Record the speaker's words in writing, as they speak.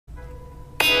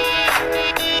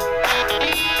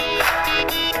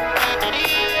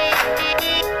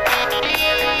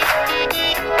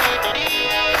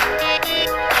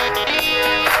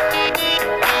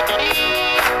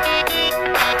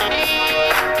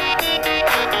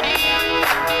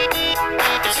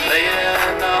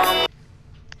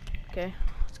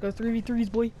go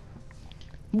 3v3s, boy.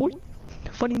 Boy.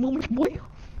 Funny moments, boy.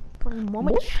 Funny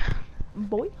moments.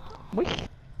 Boy. Boy.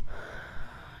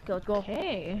 Okay, let's go.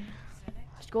 Okay.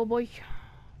 Let's go, boy.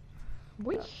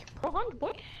 Boy. Pro hunt,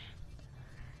 boy.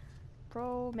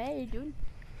 Pro May, dude.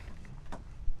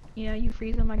 Yeah, you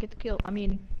freeze them, I get the kill. I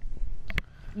mean,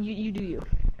 you do you.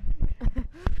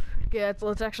 Yeah,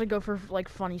 let's actually go for like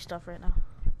funny stuff right now.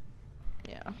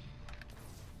 Yeah.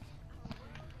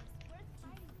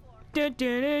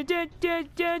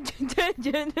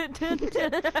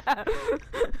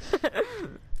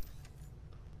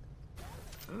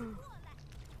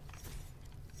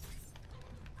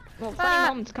 Well, funny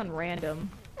moments kind of random.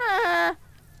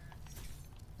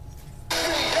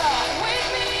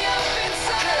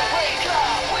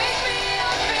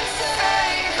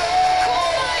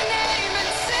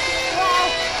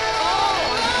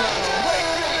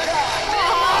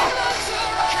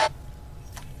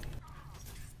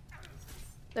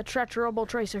 The treacherable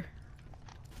tracer.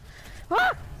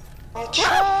 Ah! You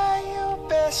try your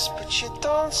best, but you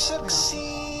don't succeed.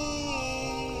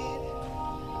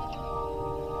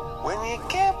 When you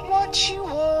get what you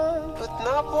want, but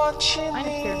not what you I'm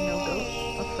scared, no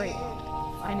need. ghost. Afraid.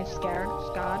 I'm scared,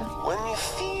 scared. When you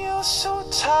feel so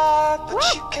tired,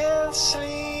 but you can't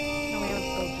sleep. No, we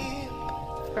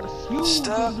haven't got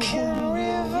Stuck in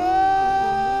river.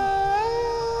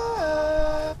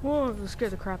 Whoa, that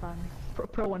scared the crap out of me.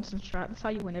 Pro instant strat. That's how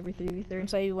you win every 3v3.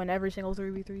 That's how you win every single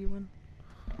 3v3 you win.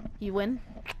 You win.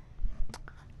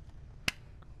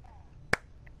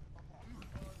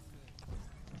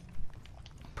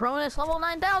 Pronus level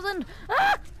 9000!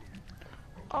 Ah!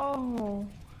 Oh.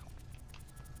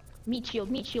 Meat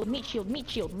shield, meat shield, meat shield, meat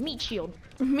shield, meat shield.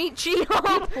 Meat shield!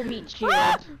 Beautiful meat shield.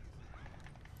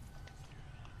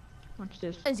 Watch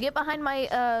this. Let's get behind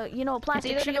my, you know,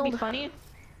 plastic It's either gonna be shield. funny.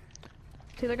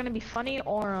 It's either gonna be funny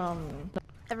or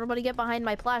Everybody get behind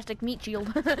my plastic meat shield.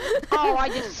 Oh, I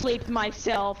just sleeped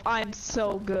myself. I'm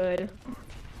so good.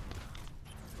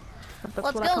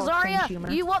 Let's go,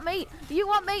 Zarya! You want mate? You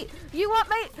want mate? You want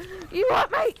mate? You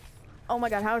want mate? Oh my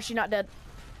god, how is she not dead?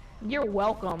 You're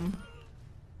welcome.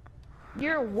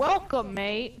 You're welcome,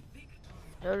 mate.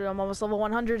 Dude, I'm almost level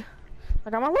 100. I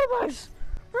got my loot box!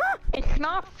 Ah! It's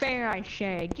not fair, I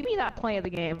say. Give me that play of the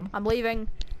game. I'm leaving.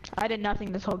 I did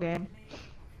nothing this whole game.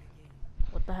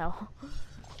 What the hell?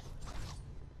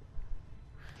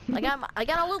 I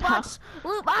got a loot box!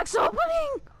 Loot box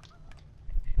opening!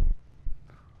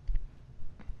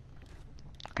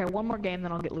 Okay, one more game,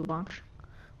 then I'll get loot box.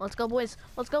 Let's go, boys.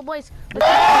 Let's go, boys.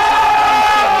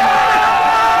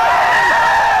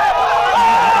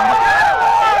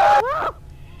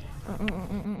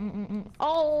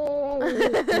 Oh!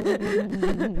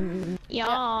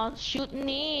 Yas, shoot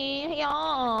me,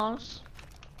 yas.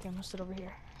 Okay, I'm gonna sit over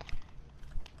here.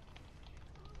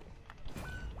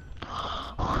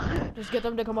 Just get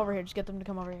them to come over here. Just get them to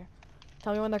come over here.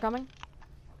 Tell me when they're coming.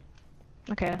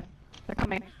 Okay, they're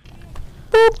coming.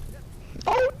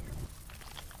 Oh!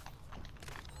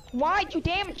 Why'd you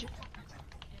damage?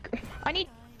 I need.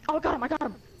 Oh, I got him! I got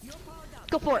him!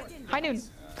 Go for it! High noon!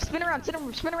 Spin around!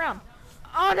 Spin around!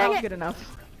 Oh, That was good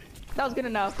enough. That was good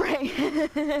enough. Right.